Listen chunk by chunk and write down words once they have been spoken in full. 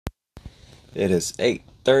It is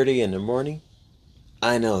 8:30 in the morning.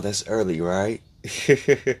 I know that's early, right?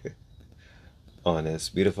 On this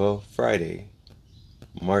beautiful Friday,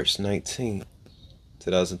 March 19th,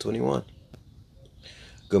 2021.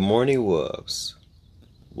 Good morning, Wolves.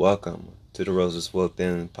 Welcome to the Roses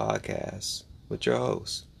Within podcast with your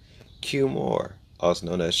host, Q Moore, also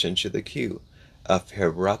known as Shincha the Q, of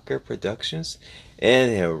Rocker Productions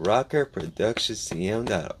and Rocker Productions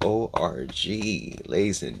TM.org.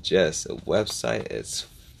 Ladies and gents, the website is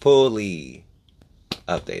fully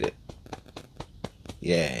updated.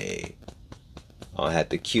 Yay. I had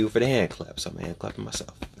the cue for the hand clap, so I'm hand clapping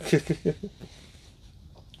myself.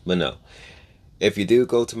 But no, if you do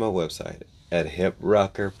go to my website at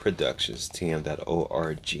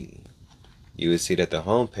hiprockerproductionstm.org, you will see that the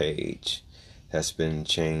homepage has been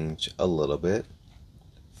changed a little bit,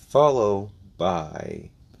 followed by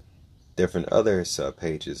different other sub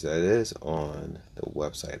pages that is on the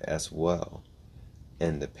website as well.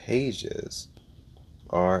 And the pages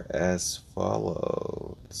are as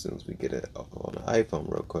follows. As soon as we get it up on the iPhone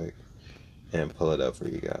real quick and pull it up for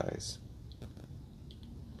you guys.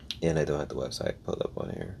 And I don't have the website pulled up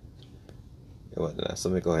on here and whatnot. So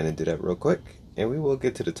let me go ahead and do that real quick, and we will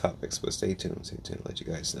get to the topics. But stay tuned, let you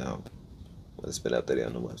guys know what's been updated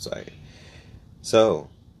on the website. So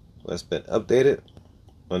what's been updated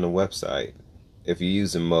on the website, if you're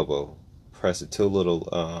using mobile, press the two little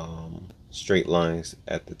straight lines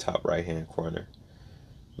at the top right hand corner.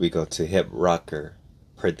 We go to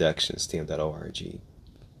hiprockerproductionstm.org.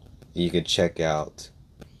 You can check out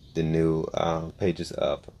the new pages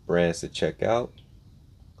of brands to check out,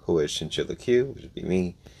 who is Chinchilla Q, which would be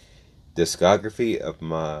me. Discography of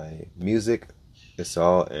my music, it's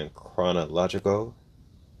all in chronological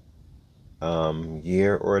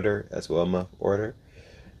year order as well month order.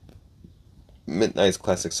 Midnight's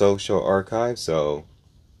Classic Soul Show archive. So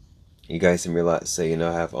you guys can realize, say,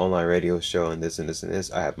 I have online radio show and this and this and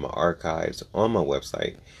this. I have my archives on my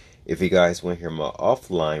website. If you guys want to hear my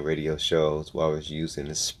offline radio shows while I was using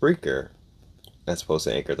the Spreaker, as opposed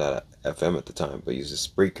to Anchor.fm at the time, but using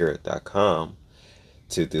Spreaker.com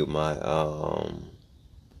to do my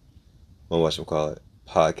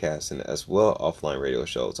podcasting as well, offline radio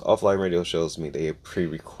shows. Offline radio shows mean they are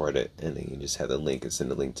pre-recorded, and then you just have the link and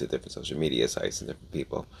send the link to different social media sites and different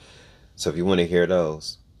people. So if you want to hear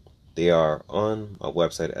those, they are on my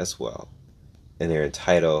website as well, and they're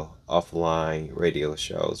entitled Offline Radio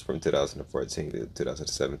Shows from 2014 to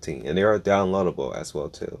 2017, and they are downloadable as well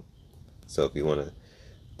too. So if you want to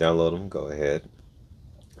download them, go ahead.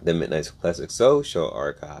 The Midnight's Classic Soul Show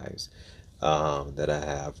archives that I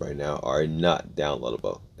have right now are not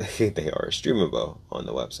downloadable. They are streamable on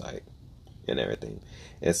the website and everything.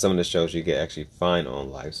 And some of the shows you can actually find on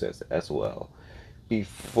LiveSets as well.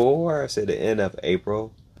 Before I say the end of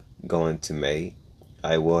April, going to May,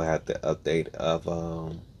 I will have the update of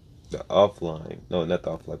the offline, no, not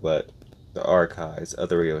the offline, but the archives of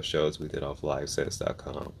the radio shows we did off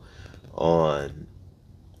livesets.com on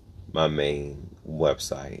my main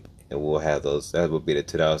website. And we'll have those. That will be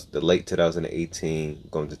the late 2018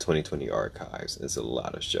 going to 2020 archives. It's a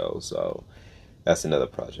lot of shows, so that's another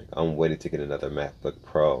project. I'm waiting to get another MacBook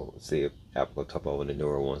Pro. See if Apple will top on the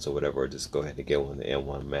newer ones or whatever, or just go ahead and get one of the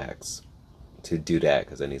M1 Max to do that,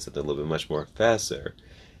 because I need something a little bit much more faster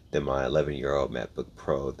than my 11-year-old MacBook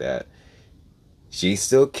Pro that she's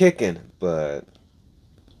still kicking, but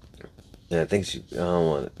I think I don't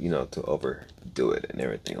want to overdo it and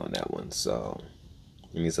everything on that one. So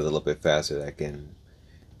it needs a little bit faster that can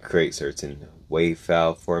create certain WAV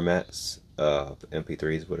file formats of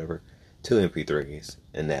MP3s, whatever, to MP3s,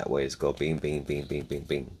 and that way it's go bing, bing, bing, bing, bing,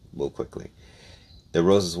 bing, move quickly. The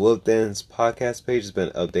Roses Within's podcast page has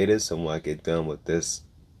been updated, so when I get done with this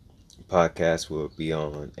podcast, will be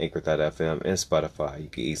on Anchor.fm and Spotify. You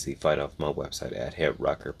can easily find off my website at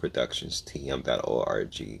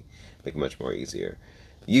hiprockerproductionstm.org. Make it much more easier.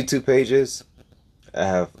 YouTube pages, I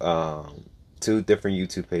have two different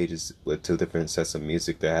YouTube pages with two different sets of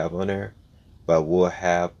music that I have on there. But we'll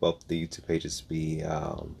have both the YouTube pages be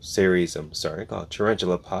series I'm starting called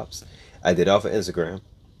Tarantula Pops. I did off of Instagram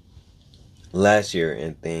last year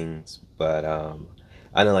and things, but I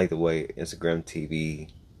didn't like the way Instagram TV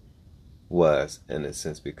was in a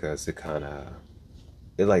sense, because it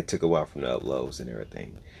took a while from the uploads and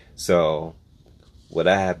everything. So what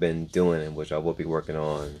I have been doing, and which I will be working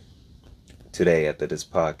on today after this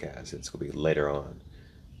podcast, it's going to be later on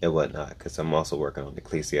and whatnot, because I'm also working on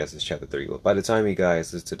Ecclesiastes chapter 3. Well, by the time you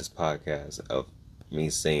guys listen to this podcast of me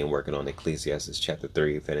saying working on Ecclesiastes chapter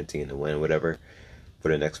 3, Vanity in the Wind, whatever, for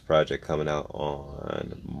the next project coming out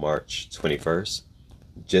on March 21st,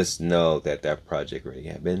 just know that that project already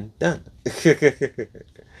had been done.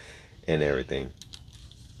 And everything.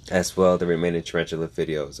 As well, the remaining Tarantula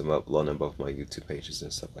videos, I'm uploading on both my YouTube pages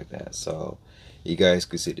and stuff like that. So you guys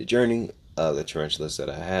can see the journey of the tarantulas that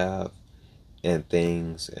I have and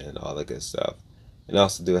things and all the good stuff. And I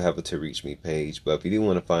also do have a To Reach Me page. But if you do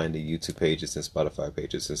want to find the YouTube pages and Spotify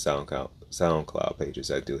pages and SoundCloud pages,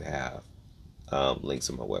 I do have links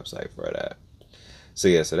on my website for that. So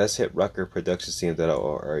yeah, so that's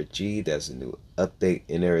HitRuckerProductionsTeam.org. That's a new update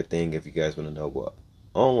and everything. If you guys want to know what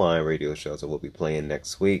online radio shows I will be playing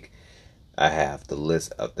next week, I have the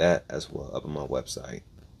list of that as well up on my website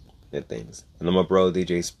and things. And then my bro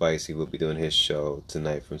DJ Spice, he will be doing his show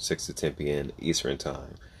tonight from 6 to 10 p.m. Eastern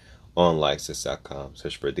Time on Lifesys.com.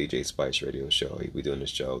 Search for DJ Spice Radio Show. He'll be doing his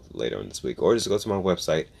show later on this week. Or just go to my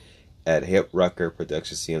website at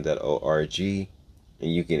HitRuckerProductionsTeam.org,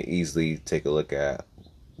 and you can easily take a look at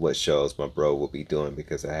what shows my bro will be doing,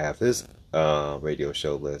 because I have his radio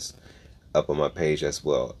show list up on my page as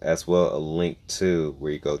well. As well, a link to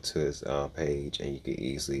where you go to his page, and you can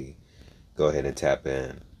easily go ahead and tap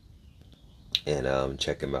in and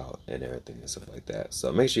check him out and everything and stuff like that.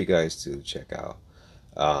 So make sure you guys do check out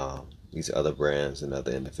these other brands and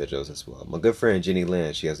other individuals as well. My good friend Jenny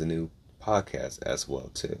Lynn, she has a new podcast as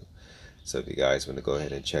well too. So if you guys want to go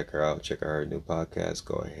ahead and check her out, check out her new podcast,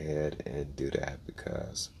 go ahead and do that,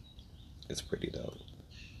 because it's pretty dope.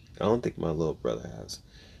 I don't think my little brother has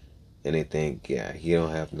anything. Yeah, he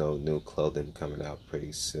don't have no new clothing coming out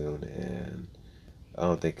pretty soon, and I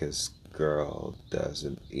don't think his girl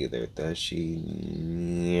doesn't either. Does she?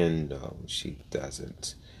 No, she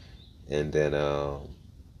doesn't. And then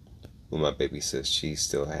when my baby says she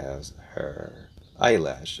still has her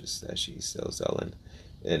eyelashes that she's still selling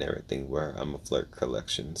and everything, where I'm a flirt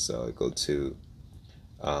collection. So I go to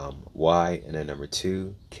Y and then number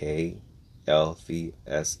 2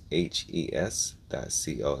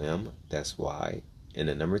 KLVSHES.com. That's Y and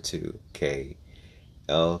then number 2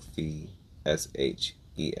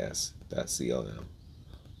 KLVSHES.com.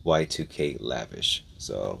 Y2K Lavish.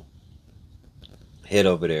 So head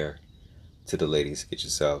over there to the ladies, get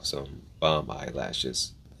yourself some bomb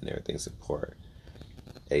eyelashes and everything. Support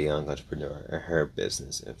a young entrepreneur and her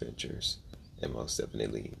business adventures, and most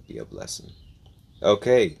definitely be a blessing.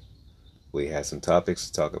 Okay, we have some topics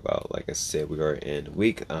to talk about. Like I said, we are in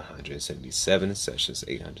week 177, sessions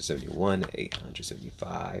 871,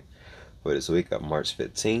 875 for this week of March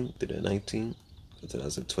 15th through the 19th,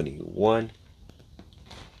 2021.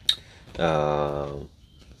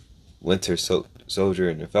 Winter Soldier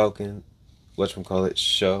and the Falcon, whatchamacallit,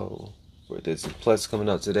 show for Disney Plus coming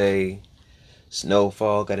out today.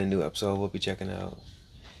 Snowfall got a new episode we'll be checking out.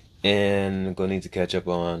 And I'm going to need to catch up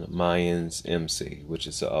on Mayans MC, which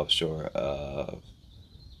is the offshore of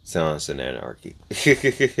Silence and Anarchy.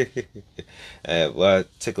 Well, I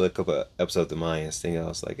took a look at an episode of the Mayans thing. I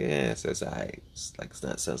was like, it says it's like it's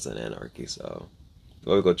not Silence and Anarchy, so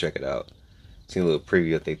we'll go check it out. Seen a little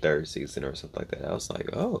preview of the 3rd season or something like that. I was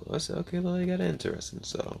like, oh, I said, okay, well, they got interesting.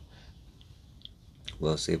 So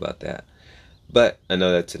we'll see about that. But I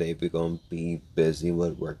know that today we're going to be busy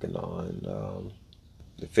with working on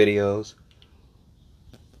the videos,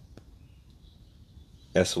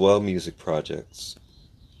 as well music projects,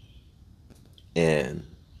 and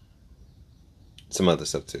some other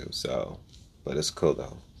stuff too. So, but it's cool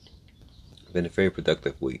though. Been a very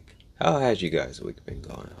productive week. How has you guys' week been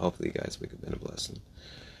going? Hopefully you guys' week have been a blessing.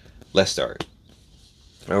 Let's start.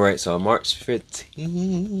 Alright, so March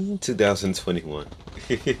 15, 2021.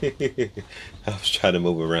 I was trying to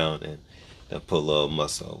move around and pull a little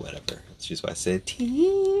muscle or whatever. That's just why I said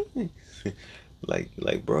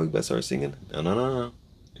like bro, you better start singing. No.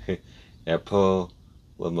 That pull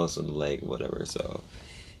a little muscle in the leg, whatever. So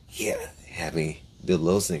yeah, have me do a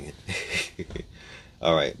little singing.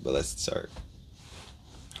 Alright, but let's start.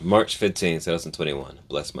 March 15, 2021.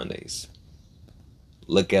 Blessed Mondays.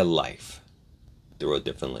 Look at life through a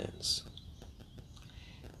different lens.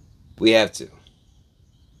 We have to.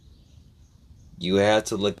 You have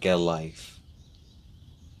to look at life,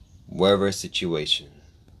 whatever situation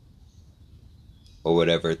or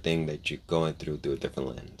whatever thing that you're going through a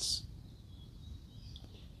different lens.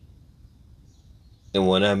 And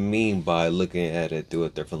what I mean by looking at it through a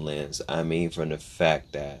different lens, I mean from the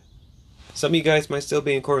fact that some of you guys might still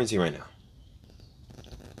be in quarantine right now.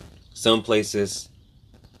 Some places,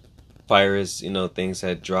 virus, things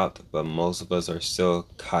had dropped, but most of us are still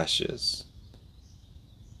cautious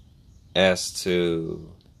as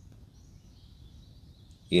to,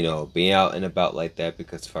 being out and about like that,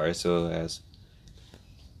 because virus still has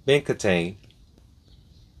been contained.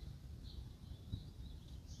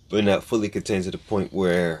 but not fully contained to the point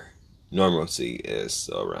where normalcy is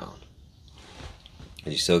still around.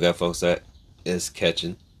 And you still got folks that is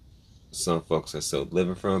catching, some folks are still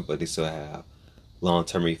living from it, but they still have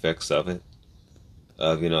long-term effects of it,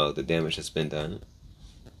 of the damage that's been done.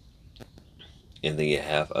 And then you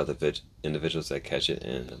have other individuals that catch it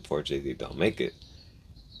and unfortunately don't make it.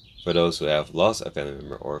 For those who have lost a family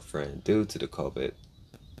member or a friend due to the COVID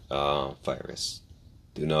virus,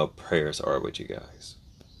 do know prayers are with you guys.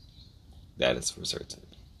 That is for certain.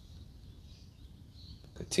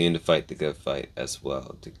 Continue to fight the good fight as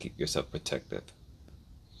well to keep yourself protected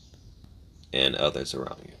and others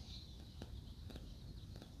around you.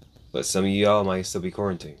 But some of y'all might still be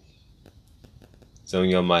quarantined. Some of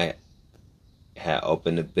y'all might have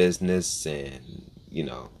opened a business and,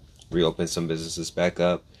 reopened some businesses back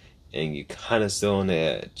up, and you kind of still on the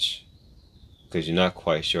edge because you're not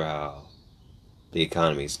quite sure how the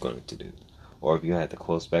economy is going to do, or if you had to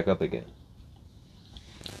close back up again.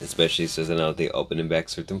 Especially since I know they opening back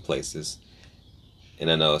certain places, and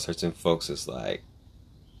I know certain folks is like,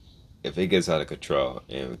 if it gets out of control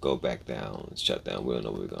and we go back down and shut down, we don't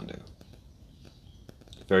know what we're gonna do.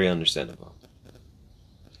 Very understandable.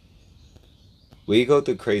 When you go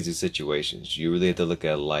through crazy situations, you really have to look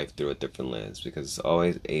at life through a different lens, because it's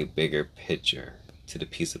always a bigger picture to the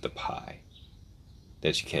piece of the pie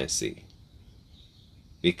that you can't see.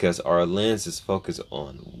 Because our lens is focused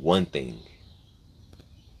on one thing,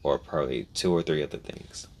 or probably two or three other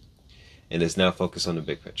things, and it's now focused on the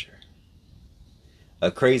big picture. A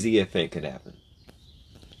crazy event could happen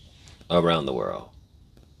around the world,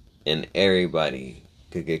 and everybody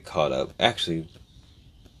could get caught up. Actually,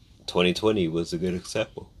 2020 was a good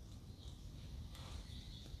example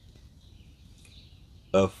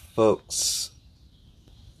of folks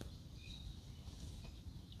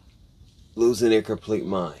losing their complete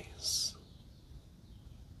minds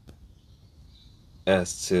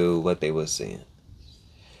as to what they were seeing,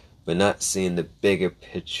 but not seeing the bigger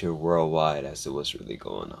picture worldwide as to what's really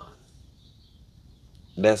going on.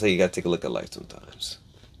 That's how you gotta take a look at life sometimes.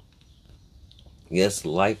 Yes,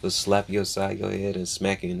 life will slap you upside your head and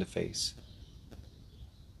smack you in the face,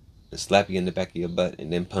 and slap you in the back of your butt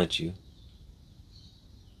and then punch you.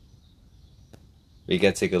 But you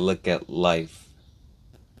gotta take a look at life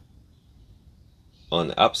on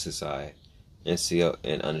the opposite side and see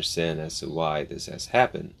and understand as to why this has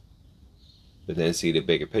happened. But then see the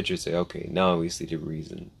bigger picture, say, okay, now we see the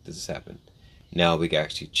reason this has happened. Now we can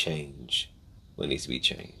actually change what needs to be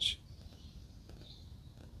changed.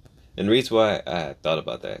 And the reason why I thought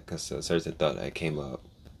about that, because a certain thought that came up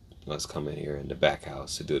when I was coming here in the back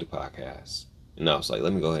house to do the podcast. And I was like,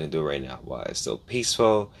 let me go ahead and do it right now while it's still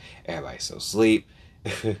peaceful, everybody's still asleep,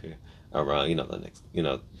 around,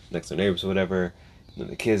 next door neighbors or whatever. When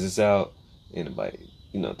the kids is out, anybody,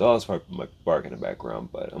 dogs probably might bark in the background,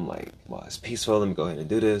 but I'm like, wow, it's peaceful, let me go ahead and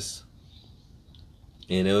do this.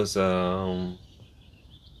 And it was, I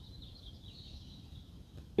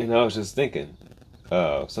was just thinking,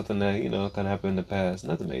 something that, kind of happened in the past,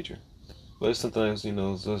 nothing major, but it's something that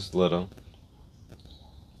was, just little.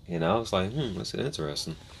 And I was like, that's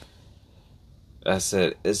interesting. I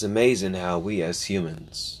said, it's amazing how we as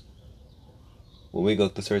humans, when we go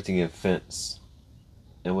through certain events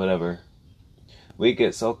and whatever, we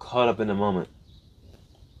get so caught up in the moment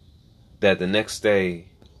that the next day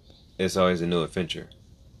is always a new adventure.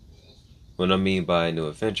 What I mean by a new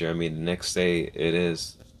adventure, I mean the next day it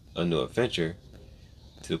is a new adventure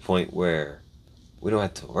to the point where we don't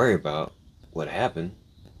have to worry about what happened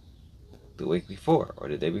the week before or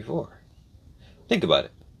the day before. Think about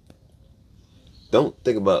it. Don't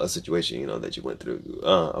think about a situation, that you went through.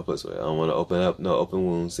 I'll put it this way. I don't want to open up no open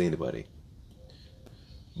wounds to anybody.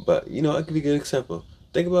 But, I'll give you a good example.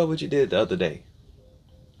 Think about what you did the other day.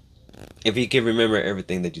 If you can remember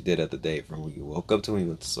everything that you did the other day from when you woke up to when you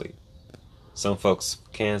went to sleep. Some folks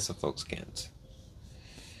can, some folks can't.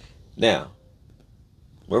 Now,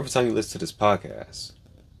 every time you listen to this podcast,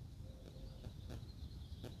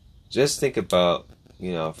 just think about,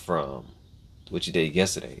 from what you did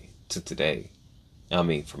yesterday to today. I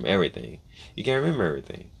mean, from everything. You can't remember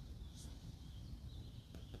everything,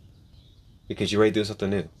 because you're ready to do something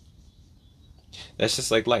new. That's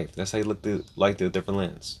just like life. That's how you look through life through a different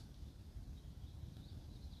lens.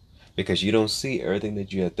 Because you don't see everything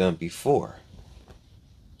that you have done before.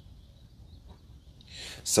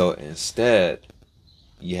 So instead,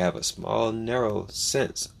 you have a small, narrow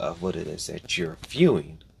sense of what it is that you're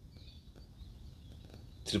viewing.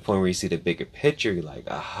 To the point where you see the bigger picture, you're like,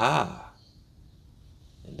 aha.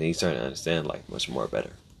 And then you start to understand life much more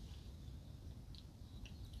better.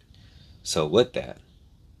 So with that,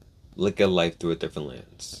 look at life through a different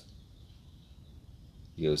lens,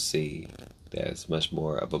 you'll see that it's much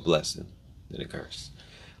more of a blessing than a curse.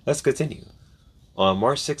 Let's continue. On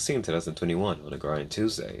March 16, 2021, on the Grind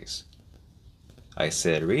Tuesdays, I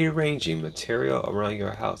said rearranging material around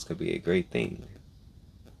your house could be a great thing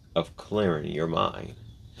of clearing your mind.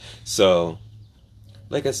 So,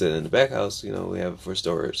 like I said, in the back house, we have it for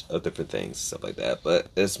storage of different things, stuff like that, but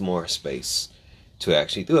it's more space to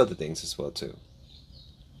actually do other things as well, too.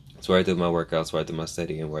 It's where I do my workouts, where I do my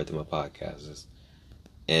studying, where I do my podcasts.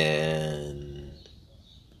 And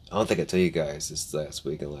I don't think I told you guys this last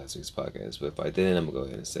week in last week's podcast, but if I didn't, I'm going to go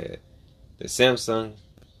ahead and say it. The Samsung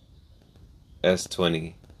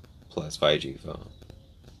S20 Plus 5G phone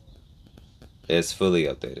is fully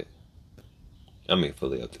updated. I mean,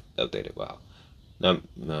 fully updated, wow. No,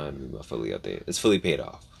 I mean fully updated. It's fully paid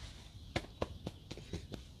off.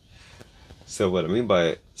 So what I mean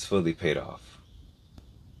by it's fully paid off,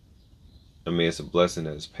 I mean it's a blessing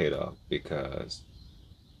that it's paid off because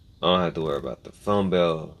I don't have to worry about the phone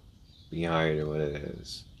bill being higher than what it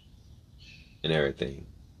is and everything.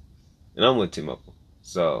 And I'm with T-Mobile.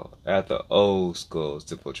 So I had the old school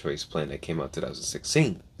Simple Choice plan that came out in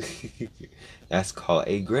 2016. That's called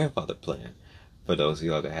a grandfather plan. For those of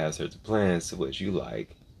y'all that have certain plans which you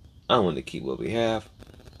like, I want to keep what we have.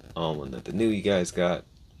 I don't want nothing new you guys got.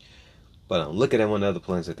 But I'm looking at one of the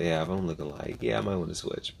plans that they have. I'm looking like, yeah, I might want to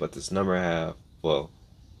switch. But this number I have, well,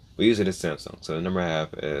 we use it as Samsung. So the number I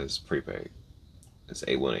have is prepaid. It's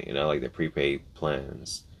 818. And I like the prepaid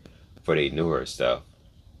plans for the newer stuff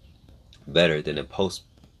better than the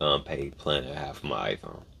post-paid plan I have for my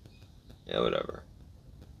iPhone. Yeah, whatever.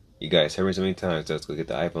 You guys heard me so many times, let's go get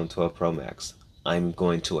the iPhone 12 Pro Max. I'm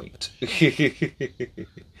going to wait.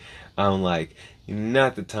 I'm like,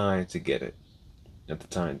 not the time to get it. Not the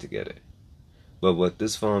time to get it. But with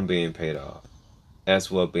this phone being paid off, as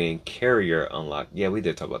well being carrier unlocked. Yeah, we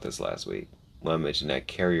did talk about this last week. When I mentioned that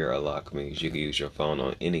carrier unlock means you can use your phone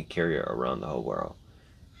on any carrier around the whole world.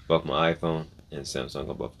 Both my iPhone and Samsung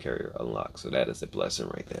are both carrier unlocked. So that is a blessing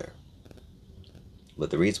right there. But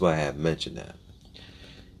the reason why I have mentioned that,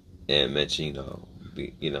 and mentioned,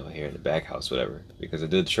 here in the back house, whatever, because I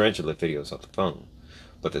did tarantula videos off the phone.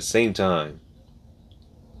 But at the same time,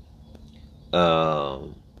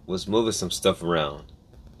 was moving some stuff around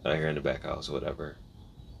out here in the back house, whatever.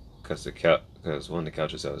 Because one of the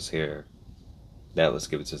couches that was here, that was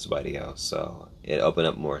given to somebody else, so it opened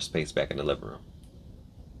up more space back in the living room.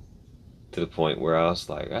 To the point where I was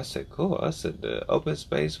like, I said, cool. I said the open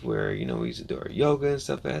space where we used to do our yoga and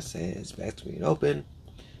stuff. I said it's back to being open.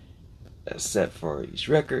 That's set for each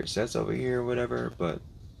record. That's over here, whatever. But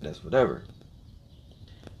that's whatever.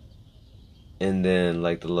 And then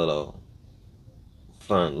like the little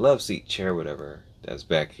fun love seat chair, whatever, that's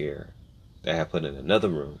back here, that I had put in another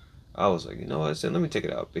room. I was like, you know what? I said, let me take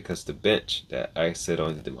it out because the bench that I sit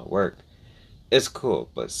on to do my work, it's cool.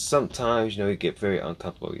 But sometimes, you get very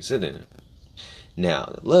uncomfortable when you sit in it. Now,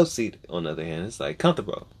 the love seat, on the other hand, is like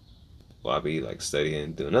comfortable. Well, I'll be like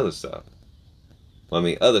studying, doing other stuff. Well,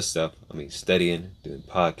 other stuff, studying, doing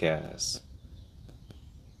podcasts,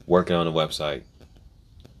 working on the website,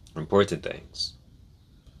 important things.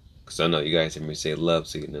 Because I know you guys hear me say love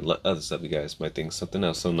seat and then other stuff, you guys might think something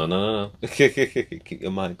else. So no. Keep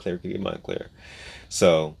your mind clear,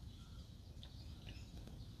 So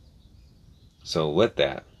with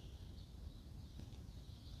that,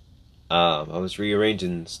 I was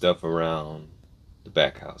rearranging stuff around the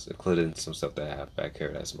back house, including some stuff that I have back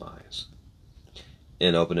here that's mine,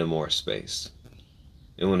 and opening more space.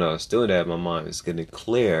 And when I was doing that, my mind was getting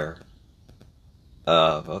clear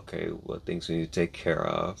of, okay, what things we need to take care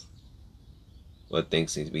of, what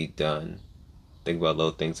things need to be done. Think about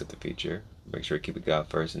little things of the future. Make sure to keep it God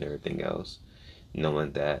first and everything else.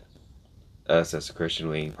 Knowing that us as a Christian,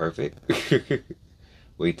 we ain't perfect.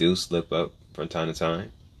 We do slip up from time to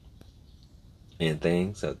time. And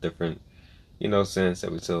things of different, sins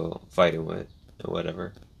that we still fighting with and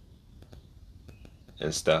whatever.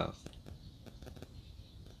 And stuff.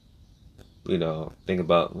 Think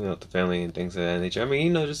about, the family and things of that nature.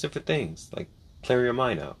 Just different things. Like, clear your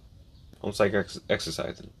mind out. Almost like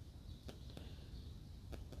exercising.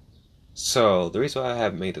 So, the reason why I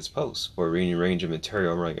have made this post for rearranging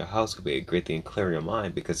material around your house could be a great thing to clear your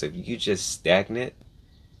mind. Because if you just stagnant,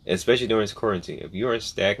 especially during this quarantine, if you are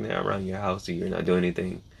stagnant around your house and you're not doing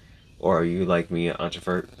anything, or are you like me, an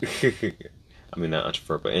introvert? Not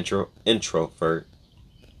introvert, but introvert.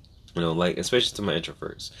 Especially to my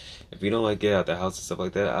introverts. If you don't like get out the house and stuff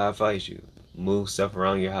like that, I advise you, move stuff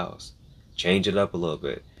around your house. Change it up a little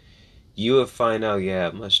bit. You will find out you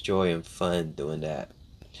have much joy and fun doing that.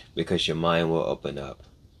 Because your mind will open up.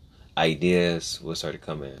 ideas will start to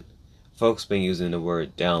come in. Folks been using the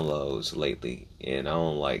word downloads lately, and I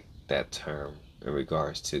don't like that term in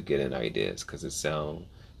regards to getting ideas because it sounds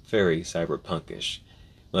very cyberpunkish.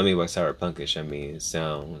 What I mean by cyberpunkish, I mean it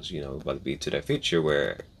sounds, about to be to that future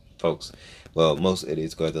where folks, well, most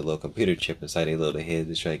idiots go to the little computer chip inside their little head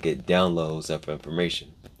to try to get downloads of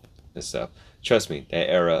information and stuff. Trust me, that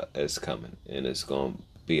era is coming, and it's going to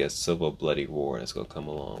be a civil bloody war, and it's going to come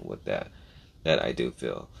along with that. That I do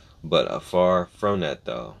feel. But far from that,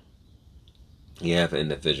 though, you have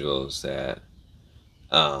individuals that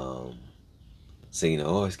say,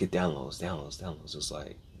 always get downloads. It's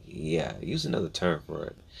like, yeah, use another term for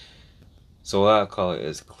it. So what I call it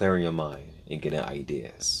is clearing your mind and getting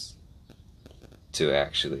ideas to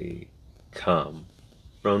actually come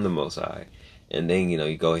from the Most High. And then,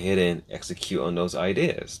 you go ahead and execute on those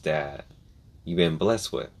ideas that you've been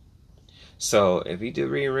blessed with. So if you do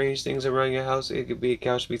rearrange things around your house, it could be a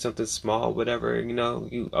couch, be something small, whatever,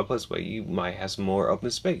 a plus way, you might have some more open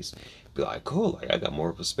space. Be like, cool, I got more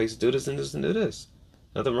open space to do this and this and do this.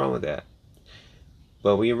 Nothing wrong with that.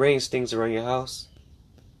 But when you arrange things around your house,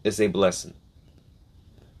 it's a blessing.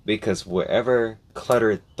 Because whatever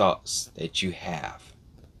cluttered thoughts that you have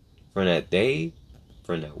from that day,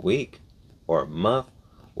 from that week, or a month,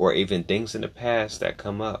 or even things in the past that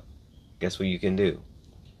come up, guess what you can do?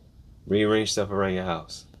 Rearrange stuff around your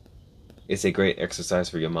house. It's a great exercise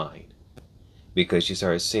for your mind. Because you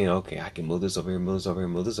start seeing, okay, I can move this over here, move this over here,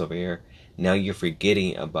 move this over here. Now you're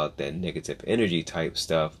forgetting about that negative energy type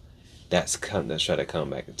stuff that's trying to come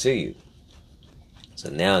back into you. So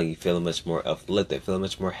now you're feeling much more uplifted, feeling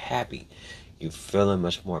much more happy. You're feeling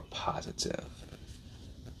much more positive.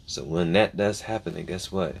 So when that does happen, then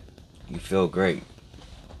guess what? You feel great.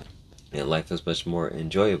 And life is much more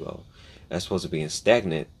enjoyable. As opposed to being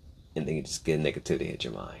stagnant, and then you just get negativity hit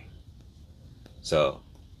your mind. So,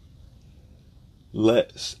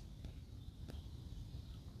 let's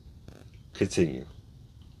continue.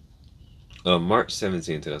 On March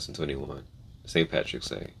 17, 2021, St. Patrick's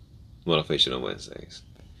Day, Motivation on Wednesdays.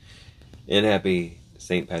 And happy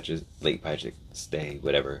St. Patrick's, late Patrick's Day,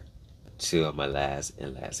 whatever, to my lads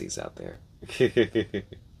and lassies out there.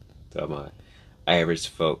 To my Irish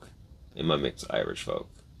folk and my mixed Irish folk.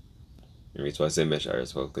 The reason why I say mixed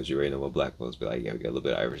Irish folk, because you already know what black folks be like, yeah, we got a little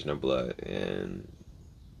bit of Irish in our blood, and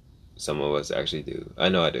some of us actually do. I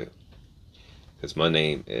know I do. Because my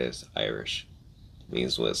name is Irish.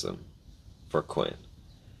 Means wisdom. For Quinn.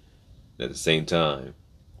 At the same time,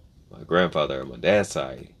 my grandfather on my dad's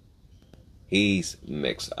side, he's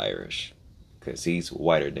mixed Irish. Because he's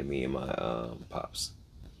whiter than me and my pops.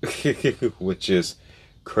 Which is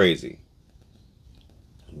crazy.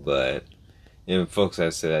 But, and folks, I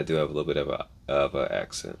said I do have a little bit of an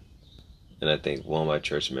accent. And I think one of my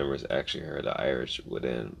church members actually heard the Irish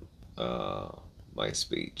within my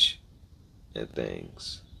speech and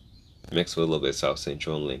things. Mixed with a little bit of South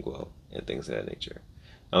Central and lingual and things of that nature.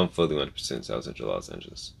 I'm fully 100% South Central Los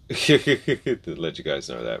Angeles. To let you guys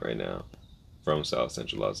know that right now. From South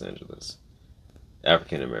Central Los Angeles.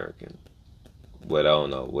 African American. But I don't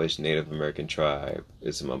know which Native American tribe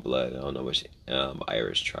is in my blood. I don't know which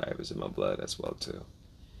Irish tribe is in my blood as well too.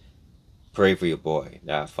 Pray for your boy.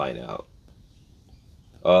 Now I find out.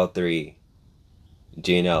 All three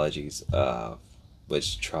genealogies of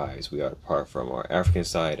which tribes we are apart from are African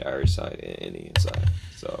side, Irish side, and Indian side.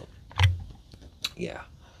 So, yeah.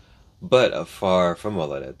 But far from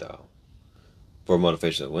all of that though. For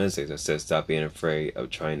Motivational Wednesdays, I said stop being afraid of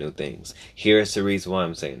trying new things. Here's the reason why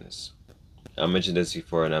I'm saying this. I mentioned this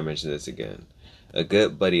before and I mentioned this again. A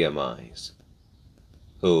good buddy of mine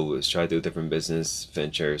who was trying to do different business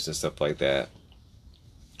ventures and stuff like that.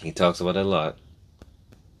 He talks about it a lot.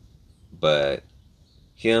 But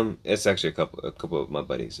him, it's actually a couple of my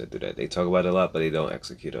buddies that do that. They talk about it a lot, but they don't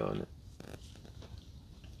execute on it.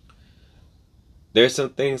 There's some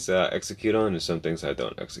things that I execute on and some things I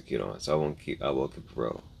don't execute on. So I will keep it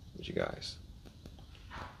real with you guys.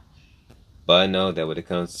 But I know that when it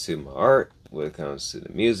comes to my art, when it comes to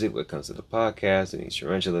the music, when it comes to the podcast and these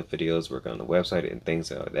tarantula videos, work on the website and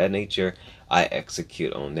things of that nature, I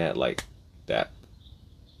execute on that like that.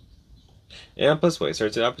 And plus, with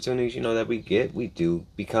certain opportunities, that we get, we do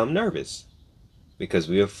become nervous because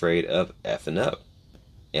we're afraid of effing up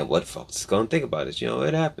and what folks is going to think about it.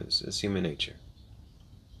 It happens. It's human nature.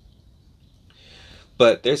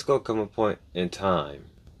 But there's going to come a point in time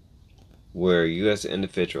where you as an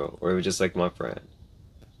individual, or even just like my friend,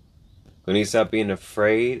 when you stop being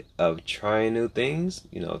afraid of trying new things,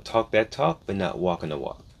 talk that talk, but not walking the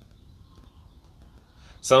walk.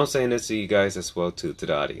 So I'm saying this to you guys as well, too, to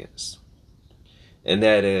the audience. And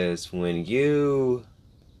that is when you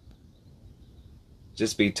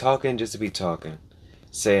just be talking just to be talking.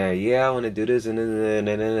 Say, yeah, I want to do this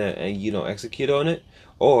and you don't execute on it.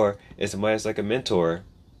 Or it's somebody that's like a mentor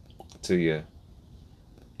to you,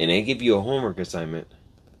 and they give you a homework assignment,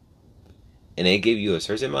 and they give you a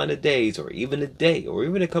certain amount of days, or even a day, or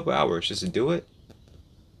even a couple hours just to do it.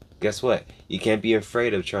 Guess what? You can't be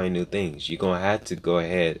afraid of trying new things. You're going to have to go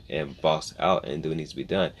ahead and boss out and do what needs to be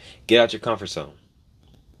done. Get out your comfort zone.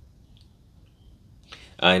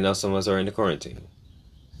 I know some of us are in the quarantine.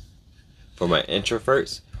 For my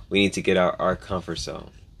introverts, we need to get out our comfort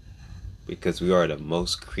zone, because we are the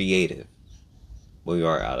most creative when we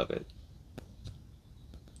are out of it.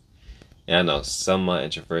 And I know some of my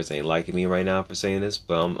introverts ain't liking me right now for saying this,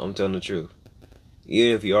 but I'm telling the truth.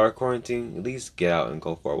 Even if you are quarantined, at least get out and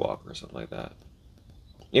go for a walk or something like that.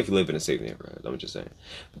 If you live in a safe neighborhood, I'm just saying.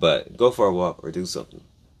 But go for a walk or do something.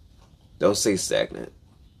 Don't stay stagnant.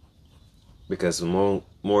 Because the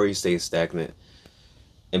more you stay stagnant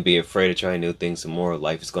and be afraid to try new things, the more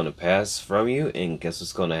life is going to pass from you. And guess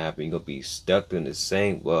what's going to happen? You're going to be stuck in the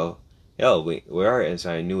same, well, hell, we are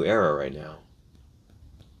inside a new era right now.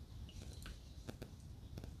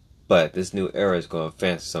 But this new era is going to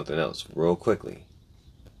advance to something else real quickly,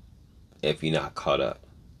 if you're not caught up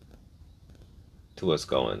to what's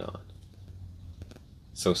going on.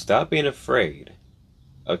 So stop being afraid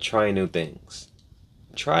of trying new things.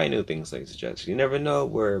 Try new things, ladies and gents. You never know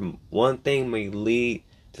where one thing may lead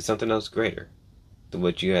to something else greater than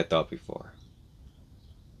what you had thought before.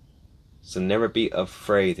 So never be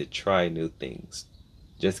afraid to try new things.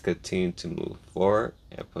 Just continue to move forward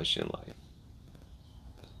and push in life.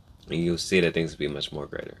 And you'll see that things will be much more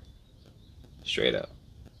greater. Straight up.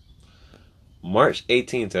 March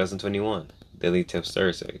 18, 2021. Daily Tips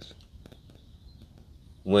Thursdays.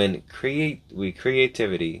 When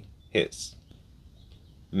creativity hits,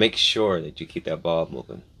 make sure that you keep that ball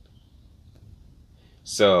moving.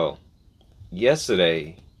 So,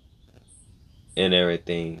 yesterday and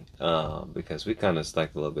everything, because we kind of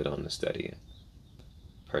slacked a little bit on the studying,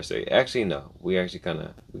 per se. Actually, no. We kind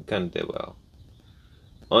of did well.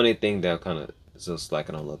 Only thing that kind of still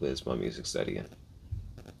slacking on a little bit is my music studying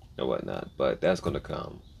and whatnot, but that's going to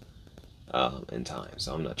come in time,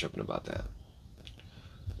 so I'm not tripping about that.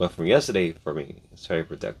 But from yesterday, for me, it's very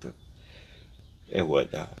productive and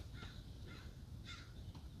whatnot.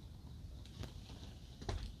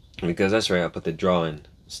 Because that's right, I put the drawing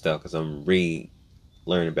stuff, because I'm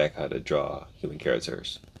learning back how to draw human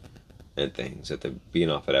characters and things after being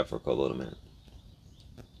off of that for a little minute.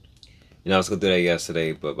 I was going to do that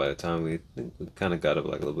yesterday, but by the time we kind of got up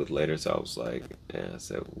like a little bit later, so I was like, I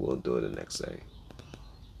said, we'll do it the next day.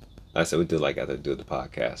 I said we do like after do the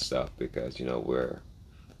podcast stuff, because, we're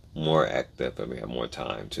more active and we have more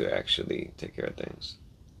time to actually take care of things.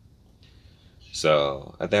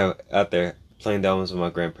 So, out there playing dominoes with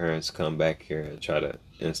my grandparents, come back here and try to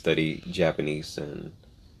study Japanese and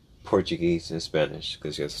Portuguese and Spanish,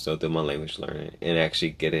 because I still do my language learning and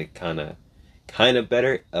actually get it kind of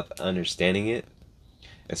better of understanding it,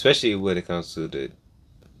 especially when it comes to the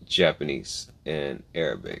Japanese and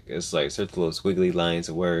Arabic. It's like certain little squiggly lines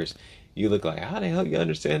of words. You look like, how the hell you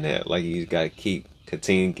understand that? Like, you got to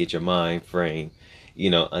continue, get your mind frame,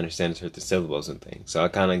 understand certain syllables and things. So I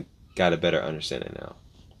kind of got a better understanding now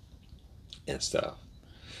and stuff.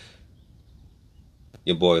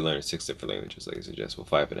 Your boy learned 6 different languages, like I suggest, well,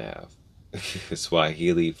 5.5.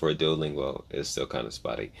 Swahili for Duolingo is still kind of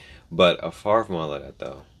spotty. But afar from all of that,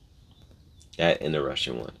 though, that and the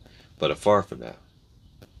Russian one, but afar from that,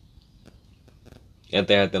 and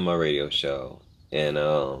they had done my radio show and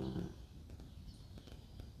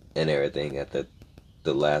everything. At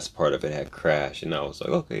the last part of it had crashed, and I was like,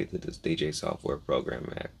 okay, this DJ software program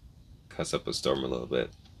had cussed up a storm a little bit.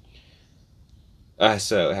 I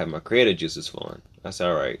said I had my creative juices flowing. I said,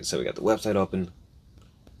 all right, so we got the website open,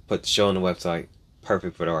 put the show on the website,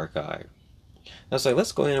 perfect for the archive. I was like,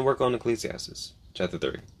 let's go ahead and work on Ecclesiastes, chapter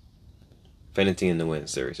 3. Infinity in the Wind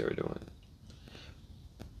series that we're doing.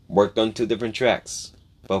 Worked on 2 different tracks,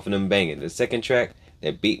 both of them banging. The second track,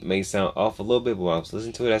 that beat may sound off a little bit, but when I was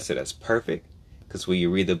listening to it, I said that's perfect. Because when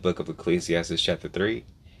you read the book of Ecclesiastes chapter 3,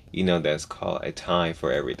 that's called a time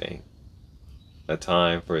for everything. A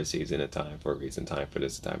time for a season, a time for a reason, time for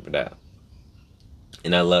this, a time for that.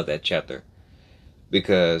 And I love that chapter.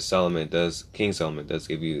 Because King Solomon does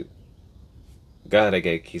give you, God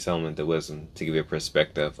gave King Solomon the wisdom to give you a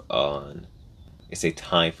perspective on, it's a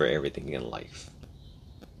time for everything in life.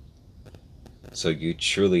 So you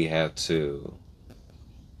truly have to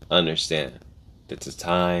understand that it's a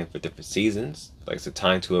time for different seasons. Like, it's a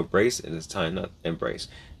time to embrace and it's time not to embrace.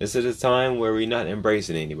 This is a time where we're not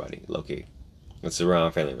embracing anybody, low-key. It's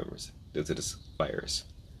around family members due to this coronavirus.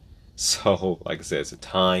 So, like I said, it's a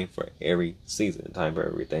time for every season, time for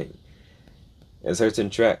everything. And certain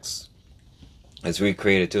tracks, it's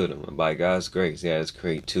recreated to them. And by God's grace, He has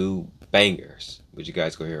created 2 bangers, which you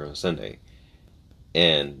guys go hear on Sunday.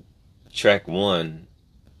 And track 1,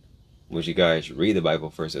 which you guys read the Bible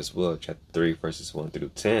first as well, chapter 3, verses 1 through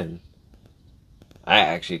 10. I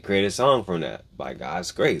actually created a song from that by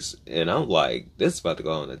God's grace. And I'm like, this is about to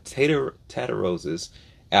go on the Tatter Roses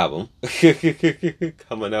album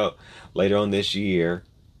coming out later on this year.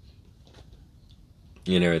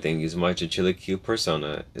 And everything. Using my Chinchilla Q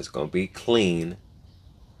persona. It's going to be clean.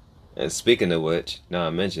 And speaking of which, now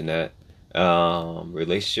I mentioned that,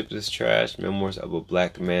 Relationship is Trash, Memoirs of a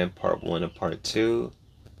Black Man, Part 1 and Part 2.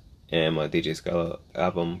 And my DJ Scala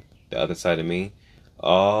album, The Other Side of Me.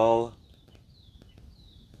 All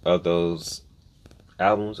of those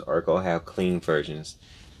albums are going to have clean versions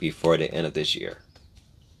before the end of this year.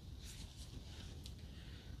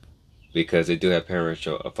 Because they do have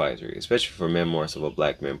parental advisory, especially for Memoirs of a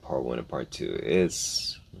Black Man, Part 1 and Part 2.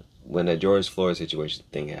 It's when the George Floyd situation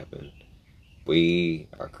thing happened.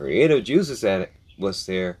 Our creative juices at it was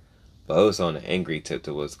there, but it was on an angry tip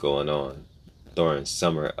to what's going on during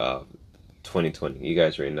summer of 2020. You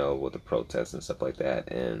guys already know with the protests and stuff like that,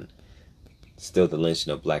 and still the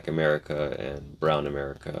lynching of Black America and Brown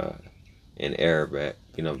America and Arab,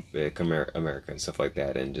 America and stuff like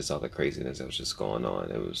that, and just all the craziness that was just going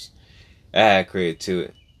on. I had created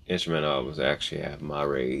 2 instrumental albums that actually have My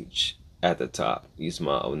Rage at the top. Use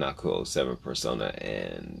my Onaku 07 persona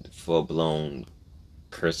and full blown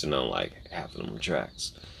cursing on like half of them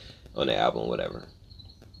tracks on the album, whatever.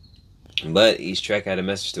 But each track had a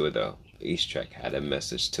message to it though. Each track had a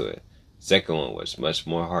message to it. Second one was much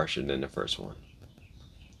more harsher than the first one.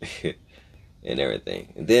 And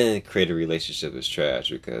everything. And then Creative Relationship is Trash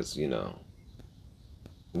because, we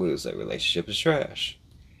was like relationship is trash.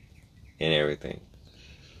 And everything.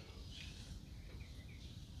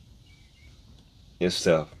 And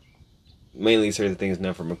stuff. Mainly certain things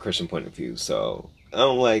not from a Christian point of view. So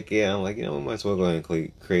I'm like, we might as well go ahead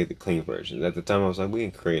and create the clean versions. At the time I was like, we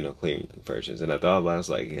ain't create no clean versions. And I thought about it, I was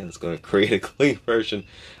like, yeah, let's go ahead and create a clean version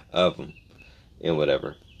of them. And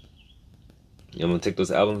whatever. I'm gonna take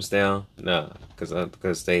those albums down? Nah.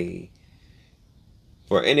 Because they,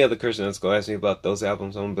 for any other Christian that's gonna ask me about those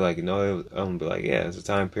albums, I'm gonna be like, I'm gonna be like, yeah, it's a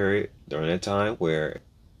time period during that time where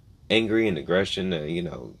angry and aggression,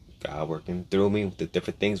 God working through me with the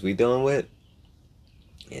different things we dealing with.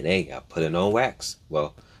 And hey, I put it on wax.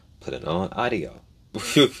 Well, put it on audio. On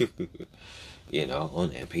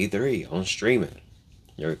MP3, on streaming.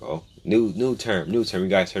 There we go. New term. You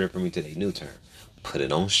guys heard it from me today. New term. Put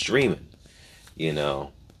it on streaming. And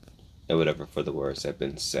whatever for the words that have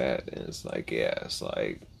been said. And it's like,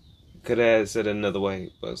 could have said it another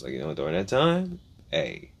way. But it's like, during that time,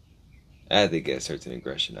 hey, I had to get certain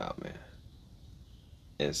aggression out, man.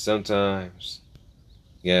 And sometimes,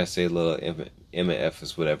 you gotta say a little MF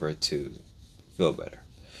is whatever to feel better.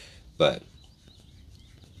 But,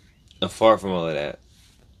 far from all of that,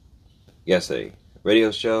 yesterday,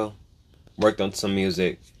 radio show, worked on some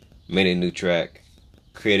music, made a new track,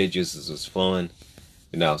 creative juices was flowing.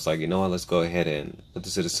 And I was like, let's go ahead and put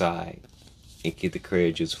this to the side and keep the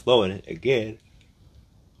creative juice flowing again.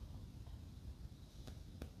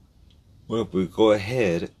 When we go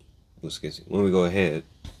ahead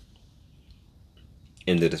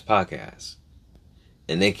and do this podcast,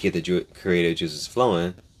 and then keep the creative juices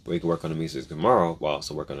flowing, we can work on the music tomorrow while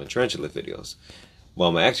also work on the tarantula videos. What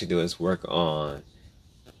I'm actually doing is work on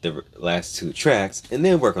the last 2 tracks and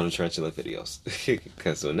then work on the tarantula videos.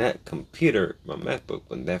 Because when that computer, my MacBook,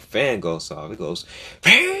 when that fan goes off, it goes,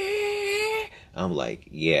 I'm like,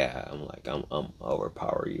 I'm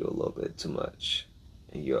overpower you a little bit too much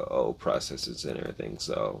in your old processors and everything.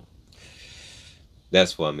 So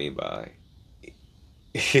that's what I mean by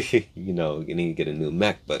you need to get a new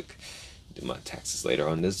MacBook. Do my taxes later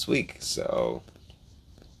on this week. So,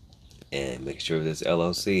 and make sure this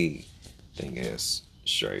LLC thing is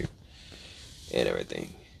straight and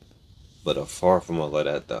everything. But far from all of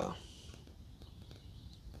that though,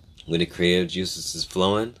 when the creative juices is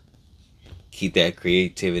flowing, keep that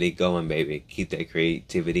creativity going, baby. Keep that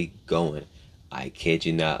creativity going. I kid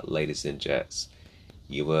you not, ladies and gents.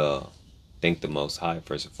 You will thank the Most High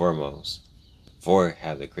first and foremost for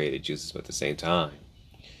having the creative juices, but at the same time,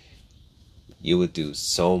 you would do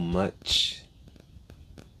so much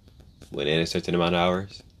within a certain amount of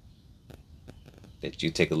hours that you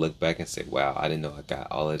take a look back and say, wow, I didn't know I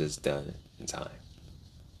got all of this done in time.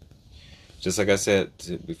 Just like I said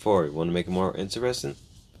before, you want to make it more interesting?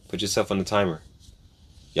 Put yourself on the timer.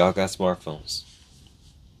 Y'all got smartphones.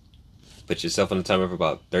 Put yourself on a timer for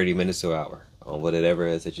about 30 minutes to an hour on whatever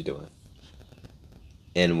it is that you're doing.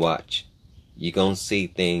 And watch. You're going to see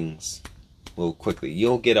things move quickly.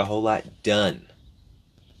 You'll get a whole lot done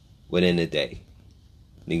within a day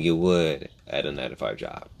than you would at a 9-to-5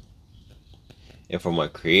 job. And for my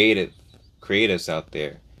creatives out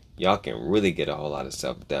there, y'all can really get a whole lot of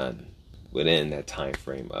stuff done within that time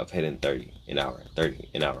frame of hitting 30 an hour, 30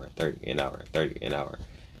 an hour, 30 an hour, 30 an hour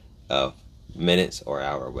of minutes or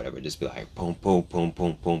hour or whatever. Just be like boom, boom, boom,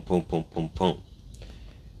 boom, boom, boom, boom, boom, boom.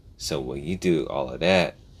 So when you do all of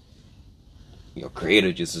that, your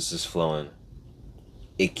creative juices is flowing.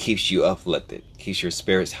 It keeps you uplifted, keeps your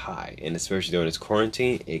spirits high, and especially during this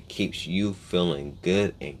quarantine, it keeps you feeling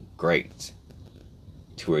good and great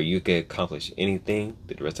to where you can accomplish anything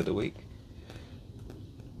through the rest of the week.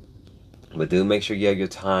 But do make sure you have your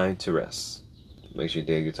time to rest. Make sure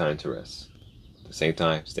you have your time to rest. At the same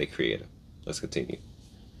time, stay creative. Let's continue.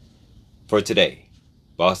 For today,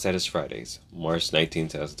 Boss Status Fridays, March 19,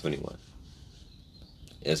 2021.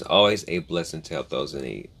 It's always a blessing to help those in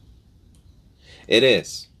need. It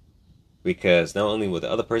is. Because not only will the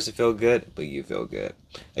other person feel good, but you feel good.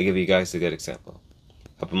 I'll give you guys a good example.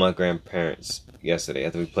 Helping my grandparents yesterday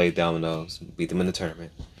after we played dominoes, beat them in the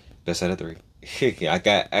tournament. Best out of 3.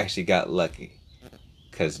 I actually got lucky.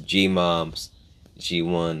 Because G-Moms, she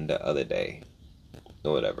won the other day.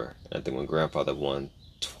 Or whatever. I think my grandfather won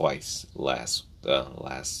twice last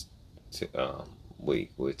week.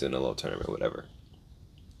 We was doing a little tournament, whatever.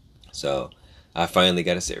 So, I finally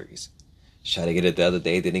got a series. Tried to get it the other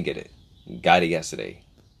day, didn't get it. Got it yesterday.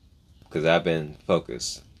 Because I've been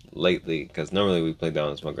focused lately. Because normally we play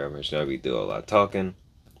dominoes with my grandparents. Now we do a lot of talking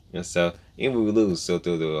and stuff. Even when we lose, still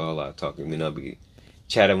do a whole lot of talking. You know, be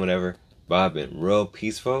chatting, whatever. But I've been real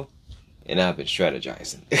peaceful. And I've been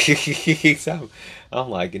strategizing. So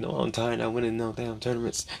I'm like, I'm tired of winning no damn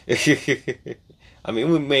tournaments. I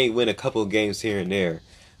mean, we may win a couple of games here and there.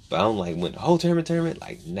 But I'm like, win the whole tournament?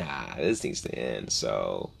 Like, nah, this needs to end.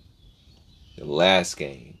 So the last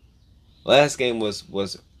game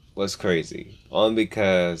was crazy. Only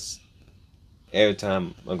because every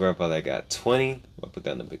time my grandfather got 20, I put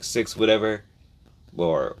down the big 6, whatever.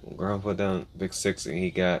 Or grandpa put down big 6 and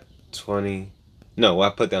he got 20. No, I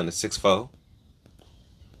put down the 6-4.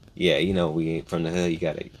 Yeah, we ain't from the hood. You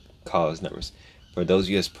gotta call those numbers. For those of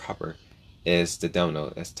you that's proper, is the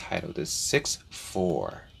domino that's titled the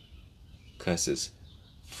 6-4. Because it's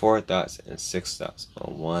 4 dots and 6 dots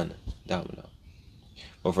on one domino.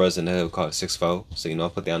 But for us in the hood, we call it 6-4. So, I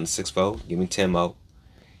put down the 6-4. Give me 10 more.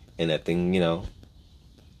 And that thing,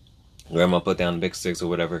 Grandma put down the big 6 or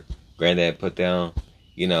whatever. Granddad put down,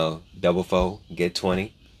 double 4. Get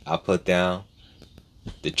 20. I put down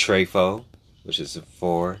the tray 4, which is a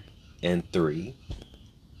 4 and 3.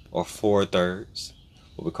 Or 4 thirds.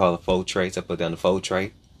 What we call a 4 trays. I put down the 4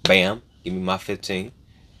 tray. Bam. Give me my 15.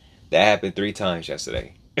 That happened 3 times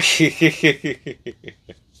yesterday.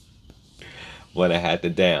 When I had the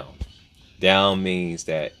down. Down means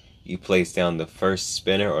that you place down the first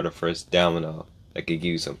spinner or the first domino that could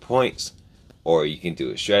give you some points. Or you can do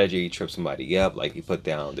a strategy, trip somebody up, like you put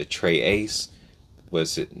down the tray ace. I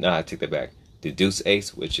take that back. The deuce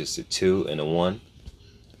ace, which is the 2 and a 1.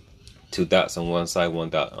 2 dots on one side,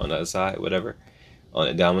 1 dot on the other side, whatever. On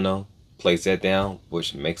a domino, place that down,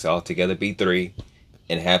 which makes it all together be 3.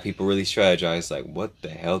 And have people really strategize, like, what the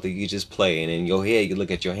hell did you just play? And in your head, you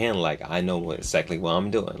look at your hand like, I know exactly what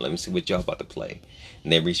I'm doing. Let me see what y'all about to play.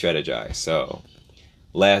 And they re-strategize. So,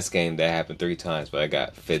 last game, that happened 3 times, but I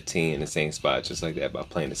got 15 in the same spot, just like that, by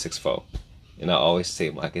playing the 6-4. And I always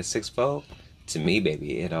say, when I get 6-4, to me,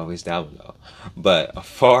 baby, it always domino. But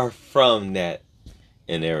far from that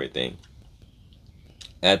and everything.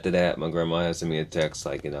 After that, my grandma has sent me a text,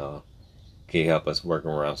 like, can you help us work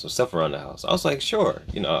around some stuff around the house? I was like, sure.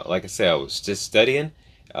 Like I said, I was just studying.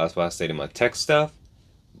 I was about to study my tech stuff.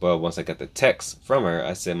 But once I got the text from her,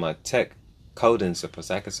 I said my tech coding stuff,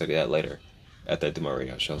 so I can study that later. After I do my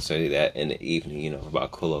radio show, study that in the evening, about a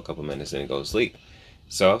cool little couple minutes and then go to sleep.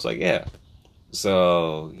 So I was like, yeah.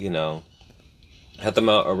 So, help them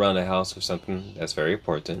out around the house with something that's very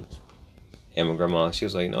important. And my grandma, she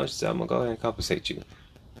was like, no, she said, I'm going to go ahead and compensate you.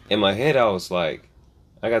 In my head, I was like,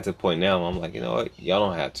 I got to the point now, I'm like, you know what, y'all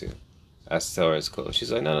don't have to. I tell her it's cool.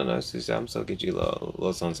 She's like, no. She said, I'm still get you a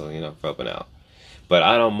little something, for helping out. But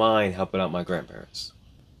I don't mind helping out my grandparents.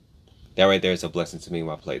 That right there is a blessing to me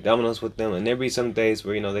when I play dominoes with them. And there be some days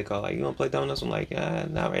where, they call, like, you want to play dominoes? I'm like,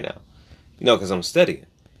 not right now. Because I'm studying.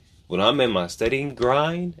 When I'm in my studying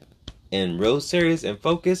grind and real serious and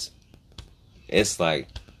focused, it's like,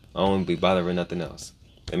 I don't be bothering nothing else.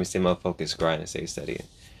 Let me stay my focus, grind, and stay studying.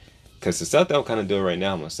 Because the stuff that I'm kind of doing right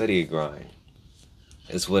now, I'm a steady grind.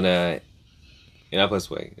 It's when in our best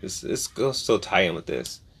way, it's going to still tie in with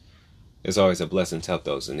this. It's always a blessing to help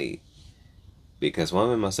those in need. Because when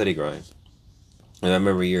I'm in my steady grind, and I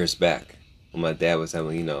remember years back when my dad was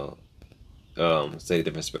having, study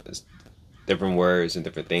different words and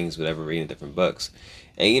different things, whatever, reading different books.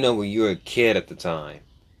 And when you were a kid at the time,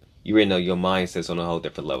 you already know your mindset's on a whole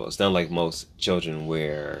different level. It's not like most children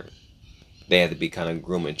where they have to be kind of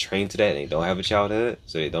groomed and trained to that, and they don't have a childhood,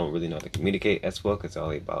 so they don't really know how to communicate as well, because all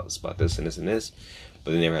it's about this and this and this.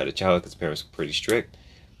 But they never had a childhood because parents were pretty strict.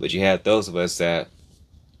 But you have those of us that,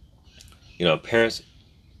 parents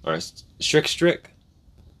are strict,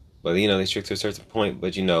 but they strict to a certain point.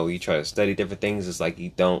 But you try to study different things. It's like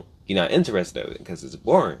you're not interested in it because it's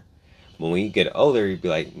boring. But when you get older, you'd be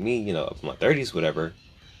like me, up in my 30s, whatever,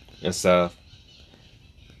 and stuff.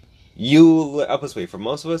 For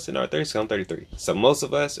most of us in our 30s, I'm 33. So most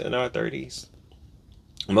of us in our 30s,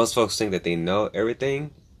 most folks think that they know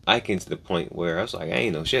everything. I came to the point where I was like, I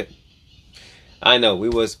ain't know shit. I know we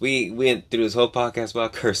went through this whole podcast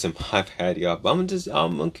about cursing. I've had y'all, but I'm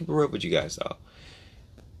gonna keep it real with you guys though.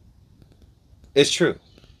 It's true.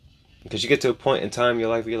 Because you get to a point in time in your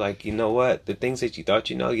life where you're like, you know what? The things that you thought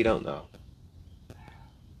you know, you don't know.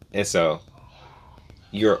 And so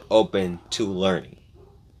you're open to learning.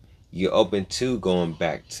 You're open to going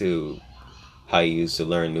back to how you used to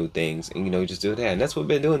learn new things, and just do that. And that's what we've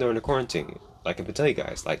been doing during the quarantine. Like I've been telling you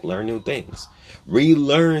guys, like, learn new things,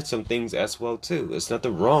 relearn some things as well too. There's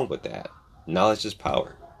nothing wrong with that. Knowledge is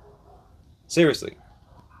power. Seriously.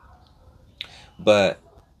 But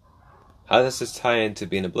how does this tie into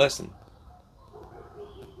being a blessing?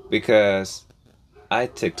 Because I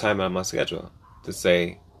took time out of my schedule to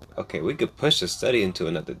say, okay, we could push the study into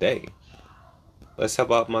another day. Let's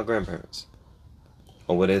help out my grandparents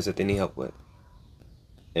on what it is that they need help with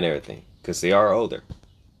and everything, because they are older.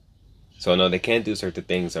 So I know they can't do certain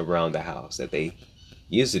things around the house that they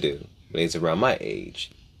used to do when it's around my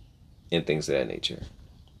age and things of that nature.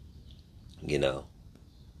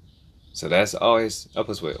 So that's always up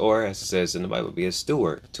his way. Or, as it says in the Bible, be a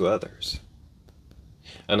steward to others.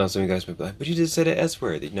 I know some of you guys may be like, but you just said the S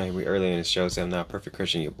word. Earlier in the show, said I'm not a perfect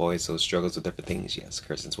Christian. Your boy so struggles with different things. Yes,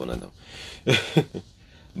 Christians want to know.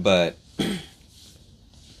 But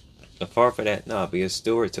far from that, no, be a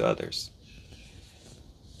steward to others.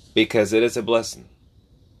 Because it is a blessing.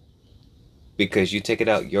 Because you take it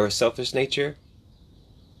out your selfish nature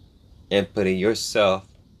and putting yourself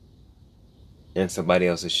in somebody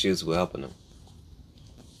else's shoes with helping them.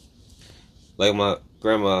 Like my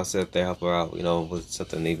grandma said, they help her out, with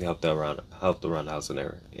something they helped around the house and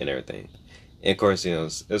everything. And of course,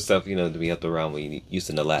 it's stuff, to be helped around when you're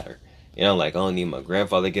using the ladder. I'm like, I don't need my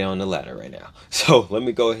grandfather to get on the ladder right now. So let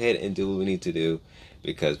me go ahead and do what we need to do,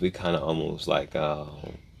 because we kind of almost like a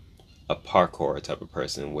parkour type of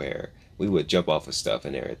person where we would jump off of stuff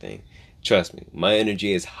and everything. Trust me, my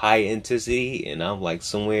energy is high intensity, and I'm like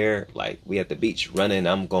somewhere, like we at the beach running,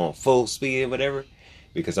 I'm going full speed and whatever,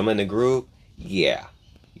 because I'm in the groove. Yeah,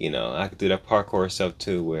 I could do that parkour stuff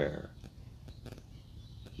too, where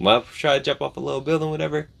when I try to jump off a little building,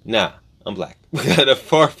 whatever, nah, I'm black.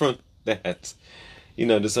 Far from that,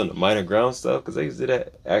 just on the minor ground stuff, because I used to do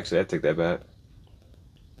that. Actually, I take that back.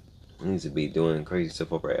 I used to be doing crazy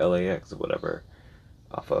stuff over at LAX or whatever,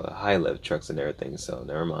 off of high lift trucks and everything, so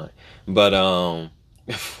never mind. But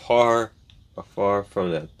far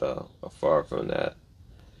from that though. Far from that.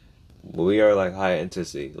 We are like high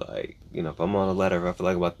intensity. Like, if I'm on a ladder, if I feel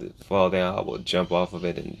like I'm about to fall down, I will jump off of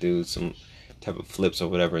it and do some type of flips or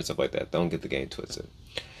whatever and stuff like that. Don't get the game twisted.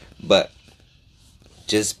 But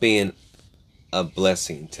just being a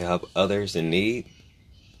blessing to help others in need,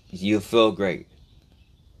 you feel great.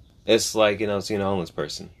 It's like, seeing a homeless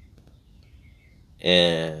person,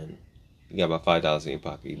 and you got about $5 in your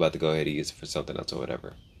pocket. You're about to go ahead and use it for something else or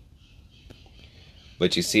whatever.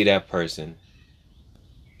 But you see that person,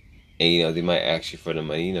 and they might ask you for the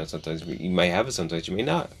money. Sometimes you might have it, sometimes you may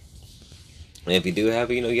not. And if you do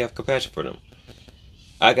have it, you have compassion for them.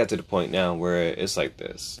 I got to the point now where it's like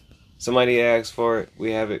this. Somebody asks for it,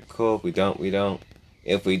 we have it, cool. If we don't, we don't.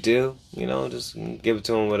 If we do, just give it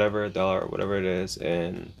to them, whatever, $1 or whatever it is,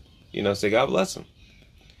 and, say God bless them.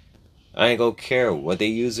 I ain't gonna care what they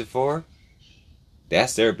use it for.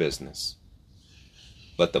 That's their business.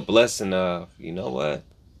 But the blessing of, what?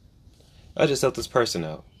 I just helped this person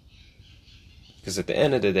out. Because at the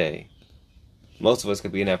end of the day, most of us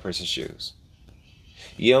could be in that person's shoes.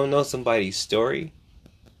 You don't know somebody's story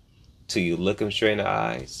till you look them straight in the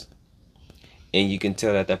eyes, and you can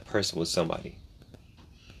tell that that person was somebody.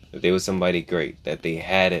 That they were somebody great. That they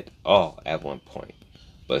had it all at one point.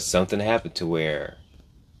 But something happened to where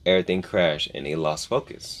everything crashed and they lost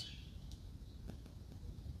focus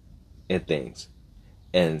and things.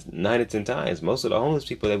 And 9 to 10 times, most of the homeless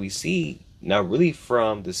people that we see not really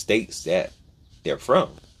from the states that they're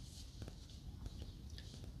from.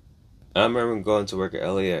 I remember going to work at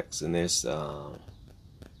LAX, and there's this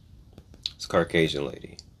Caucasian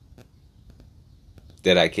lady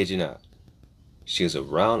that, I kid you not, she was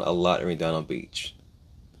around a lot in Redondo Beach.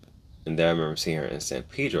 And then I remember seeing her in San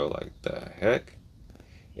Pedro, like, the heck?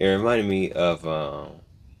 It reminded me of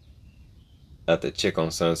the chick on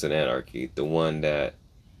Sons of Anarchy, the one that,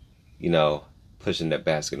 pushing that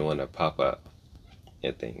basket, the one that pop up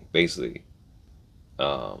and thing. Basically,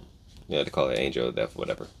 they call it Angel of Death,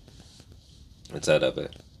 whatever. Inside of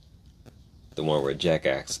it, the one where Jack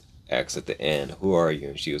asks at the end, "Who are you?"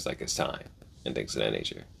 And she was like, "It's time," and things of that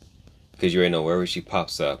nature. Because you already know wherever she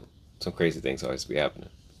pops up, some crazy things always be happening.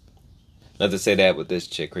 Not to say that with this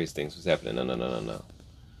chick, crazy things was happening. No.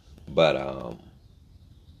 But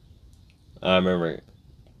I remember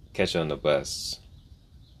catching on the bus,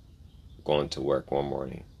 going to work one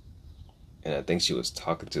morning, and I think she was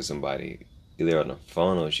talking to somebody, either on the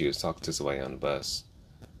phone or she was talking to somebody on the bus.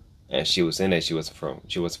 And she was in it. She wasn't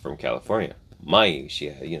from California. Mind you, she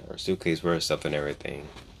had, her suitcase with her stuff and everything,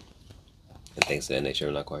 and things of that nature.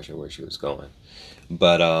 I'm not quite sure where she was going,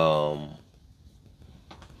 but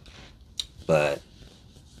I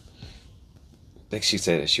think she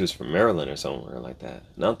said that she was from Maryland or somewhere like that.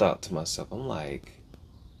 And I thought to myself, I'm like,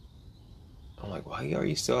 why are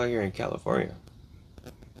you still out here in California?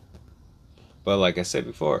 But like I said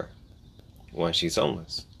before, when she's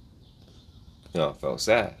homeless, I felt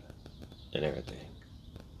sad and everything.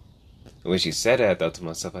 And when she said that, I thought to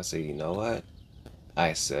myself, I said, you know what?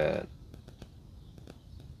 I said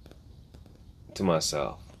to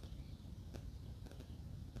myself,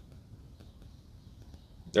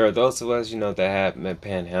 there are those of us, that have met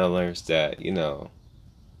panhandlers that,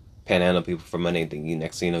 panhandle people for money, and then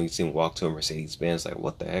next thing you know, you see them walk to a Mercedes-Benz, like,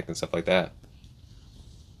 what the heck, and stuff like that.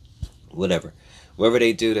 Whatever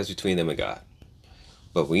they do, that's between them and God.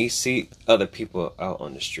 But when you see other people out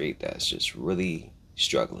on the street that's just really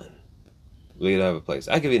struggling, really don't have a place.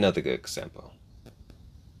 I'll give you another good example.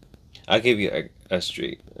 I'll give you a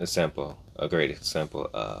great example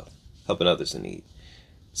of helping others in need.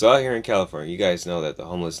 So out here in California, you guys know that the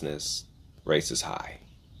homelessness rate is high.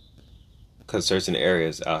 Because certain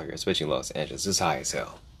areas out here, especially in Los Angeles, is high as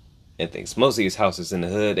hell. And things. Most of these houses in the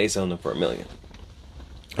hood, they sell them for $1 million.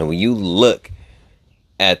 And when you look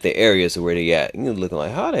at the areas where they at, you're looking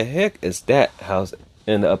like, how the heck is that house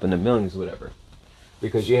end up in the millions, whatever?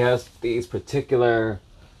 Because you have these particular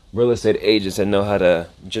real estate agents that know how to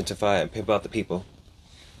gentrify and pimp out the people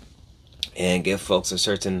and give folks a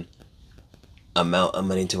certain amount of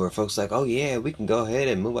money to where folks like, oh yeah, we can go ahead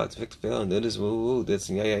and move out to Victorville and do this, woo, this,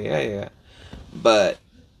 and yeah. But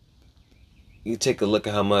you take a look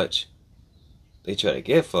at how much they try to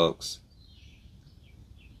give folks,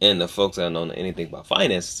 and the folks that don't know anything about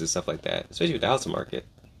finances and stuff like that, especially with the housing market,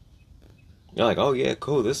 you're like, oh yeah,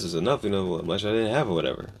 cool, this is enough, how much I didn't have or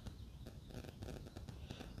whatever.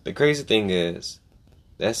 The crazy thing is,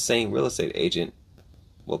 that same real estate agent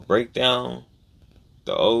will break down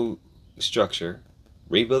the old structure,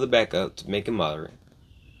 rebuild it back up to make it moderate,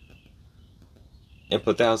 and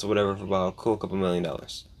put the house or whatever for about a cool couple $1 million.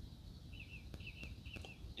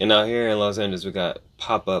 And out here in Los Angeles, we got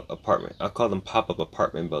pop-up apartment. I call them pop-up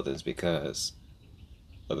apartment buildings because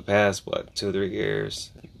for the past, 2 or 3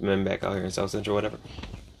 years, been back out here in South Central, whatever,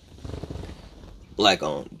 like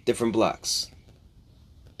on different blocks.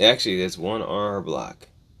 Actually, there's one on our block.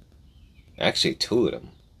 Actually, 2 of them.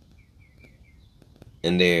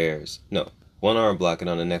 And there's, one on our block, and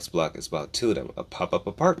on the next block is about 2 of them, of pop-up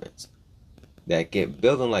apartments that get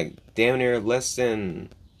built in like damn near less than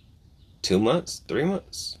 2 months, 3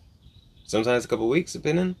 months, sometimes a couple weeks,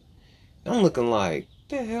 depending. I'm looking like,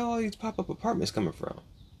 the hell are these pop-up apartments coming from?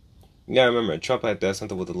 You gotta remember, Trump had done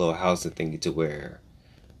something with the little housing thingy to where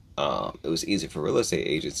it was easy for real estate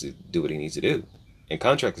agents to do what he needs to do, and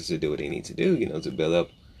contractors to do what they need to do, to build up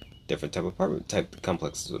different type of apartment type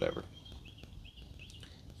complexes, whatever.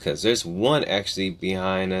 Because there's one actually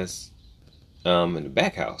behind us in the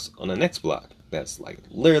back house on the next block that's like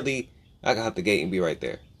literally, I can hop the gate and be right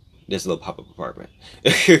there. This little pop-up apartment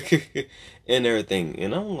and everything.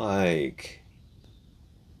 And I'm like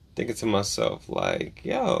thinking to myself, like,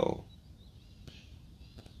 yo,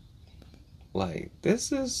 like,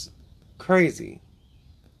 this is crazy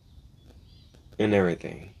and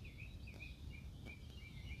everything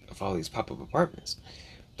of all these pop-up apartments.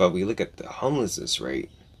 But we look at the homelessness rate.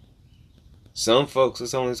 Some folks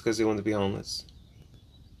are homeless because they want to be homeless.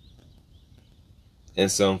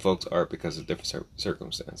 And some folks are because of different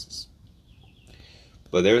circumstances.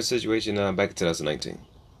 But there was a situation back in 2019.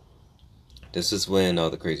 This is when all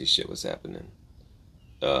the crazy shit was happening.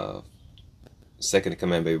 Second in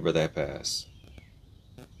command baby brother had passed.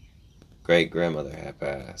 Great grandmother had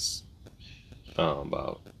passed.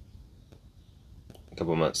 About a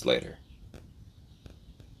couple months later.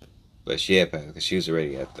 But she had passed because she was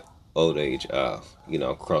already at the old age of,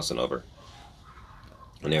 crossing over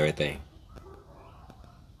and everything.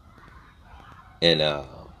 And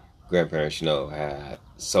grandparents, had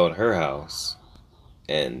sold her house.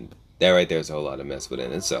 And that right there is a whole lot of mess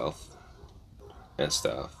within itself and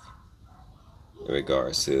stuff. In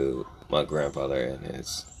regards to my grandfather and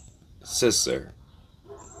his sister.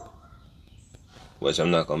 Which I'm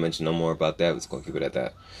not going to mention no more about that. We're just going to keep it at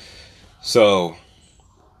that. So,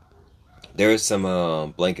 there is some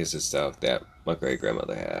blankets and stuff that my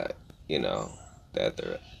great-grandmother had, that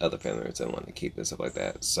their other family members didn't want to keep and stuff like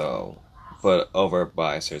that. So, but over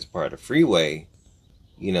by a certain part of the freeway,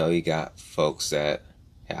 you got folks that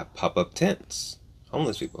have pop-up tents.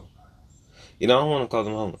 Homeless people. I don't want to call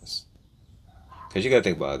them homeless. Because you got to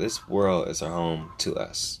think about it. This world is our home to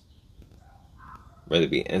us. Whether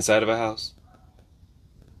it be inside of a house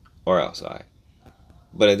or outside.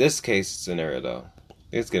 But in this case scenario, though,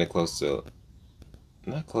 it's getting close to,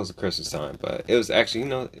 not close to Christmas time, but it was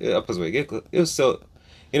actually, up this way, it was still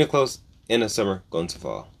getting close in the summer, going to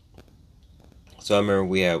fall. So I remember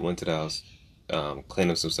we went to the house,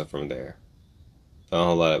 cleaned up some stuff from there. Found a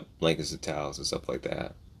whole lot of blankets and towels and stuff like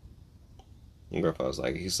that. And Grandpa was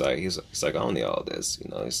like, he's like, I don't need all this,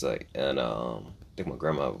 he's like, and I think my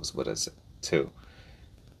grandma was with us too.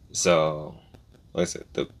 So, like I said,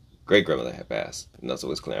 the great grandmother had passed, and that's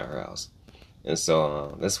always cleaning out her house. And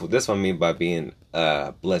so that's what I mean by being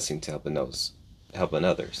a blessing to helping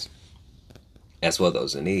others, as well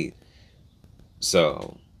those in need.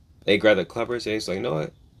 So they grabbed the clubbers, and he's like, you know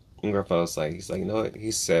what? And Grandpa was like, you know what?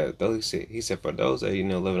 He said for those that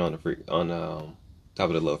living on top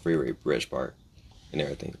of the little freeway bridge part and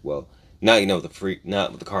everything. Well, not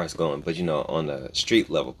not with the cars going, but on the street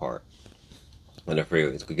level part on the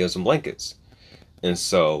freeways, we give some blankets. And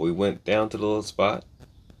so we went down to the little spot,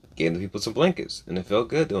 gave the people some blankets, and it felt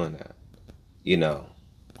good doing that,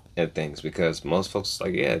 and things, because most folks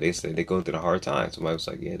like, yeah, they say they go through the hard times. Somebody was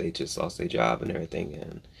like, yeah, they just lost their job and everything,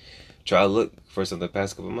 and try to look for something the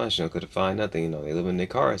past couple of months, couldn't find nothing, they live in their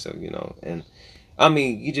cars, so, and I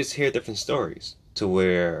mean, you just hear different stories to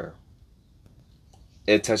where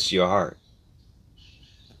it touches your heart,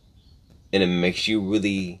 and it makes you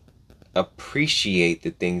really appreciate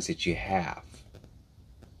the things that you have.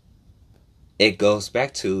 It goes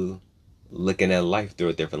back to looking at life through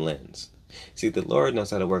a different lens. See, the Lord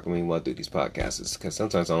knows how to work with me while I do these podcasts, because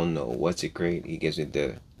sometimes I don't know what to create. He gives me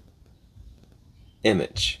the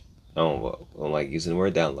image. I don't like using the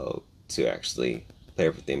word download to actually play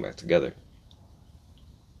everything back together.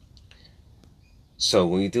 So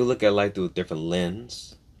when you do look at life through a different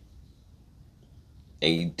lens,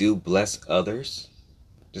 and you do bless others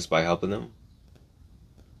just by helping them,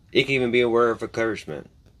 it can even be a word of encouragement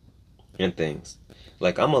and things.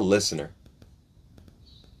 Like, I'm a listener.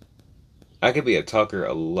 I could be a talker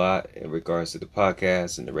a lot in regards to the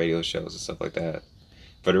podcasts and the radio shows and stuff like that.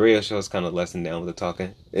 For the radio shows, kind of lessened down with the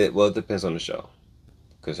talking. It depends on the show.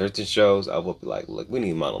 Because certain shows, I will be like, look, we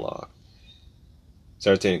need monologue.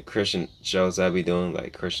 Certain Christian shows I be doing,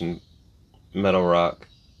 like Christian metal rock,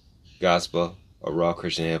 gospel, or raw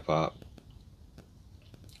Christian hip hop.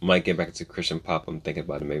 Might get back into Christian pop. I'm thinking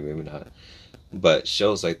about it, maybe not. But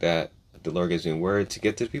shows like that, the Lord gives me a word to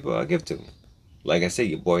get to the people I give to. Like I said,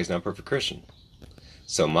 your boy's not a perfect Christian.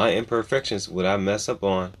 So my imperfections, what I mess up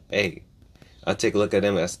on, hey, I take a look at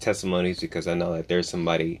them as testimonies, because I know that there's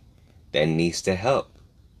somebody that needs to help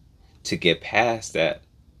to get past that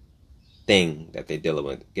thing that they're dealing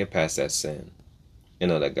with, get past that sin, and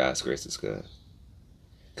know that God's grace is good.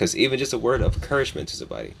 Because even just a word of encouragement to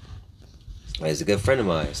somebody. As a good friend of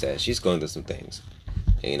mine said, she's going through some things.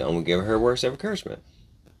 And I'm going to give her words of encouragement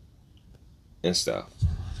and stuff.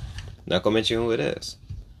 Not going to mention who it is.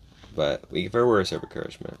 But we give her words of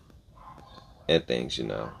encouragement and things,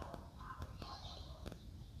 And,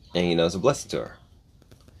 it's a blessing to her.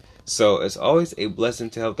 So it's always a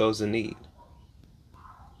blessing to help those in need.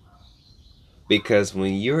 Because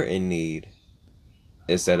when you're in need,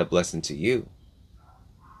 it's that a blessing to you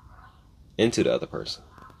and to the other person.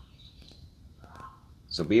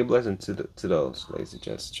 So be a blessing to those, ladies and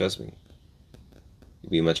gents. Trust me.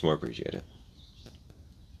 You'll be much more appreciated.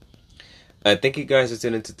 I thank you guys for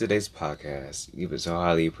tuning into today's podcast. You've been so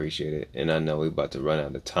highly appreciated. And I know we're about to run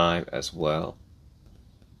out of time as well.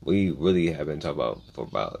 We really have been talking about for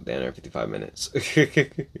about 55 minutes.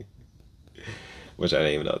 Which I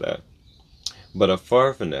didn't even know that. But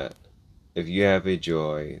apart from that, if you have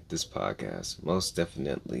enjoyed this podcast, most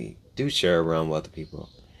definitely do share around with other people.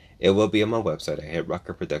 It will be on my website at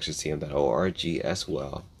hiprockerproductionsteam.org as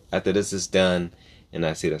well. After this is done and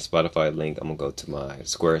I see the Spotify link, I'm going to go to my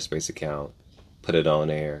Squarespace account, put it on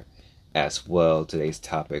there. As well, today's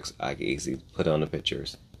topics, I can easily put on the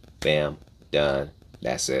pictures. Bam, done.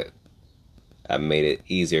 That's it. I made it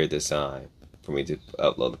easier this time for me to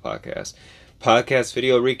upload the podcast. Podcast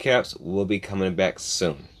video recaps will be coming back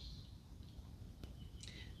soon.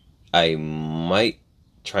 I might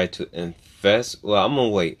try to invest. Well, I'm gonna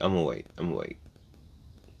wait.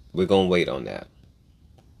 We're gonna wait on that.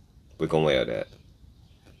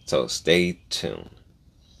 So stay tuned.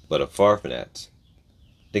 But apart from that,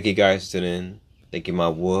 thank you guys for tuning in. Thank you, my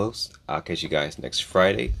wolves. I'll catch you guys next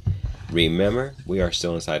Friday. Remember, we are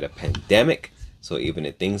still inside a pandemic, so even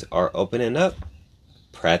if things are opening up,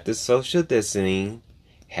 practice social distancing,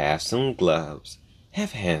 have some gloves,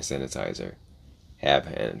 have hand sanitizer, have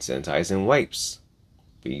hand sanitizing wipes.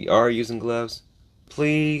 If you are using gloves,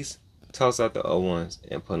 please toss out the old ones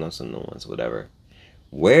and put on some new ones, whatever.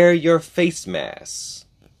 Wear your face masks.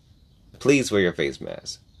 Please wear your face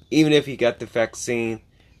mask. Even if you got the vaccine,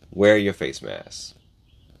 wear your face mask.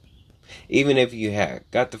 Even if you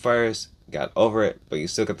got the virus, got over it, but you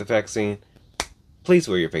still got the vaccine, please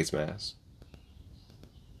wear your face mask.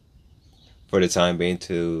 For the time being,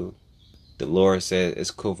 the Lord said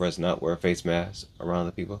it's cool for us not to wear face masks around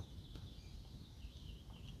the people.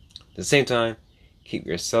 At the same time, keep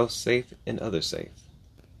yourself safe and others safe.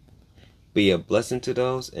 Be a blessing to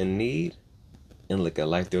those in need and look at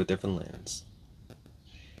life through a different lens.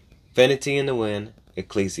 Vanity in the Wind,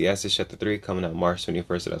 Ecclesiastes chapter 3, coming out March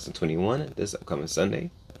 21st, 2021, this upcoming Sunday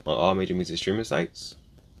on all major music streaming sites.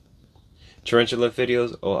 Tarantula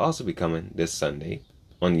videos will also be coming this Sunday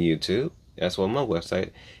on YouTube, as well on my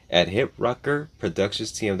website at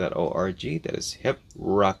hiprockerproductionsteam.org. That is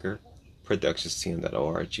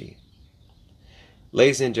hiprockerproductionsteam.org.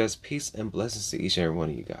 Ladies and gents, peace and blessings to each and every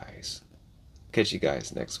one of you guys. Catch you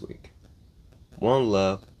guys next week. One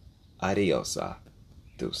love, adiosa,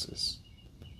 deuces.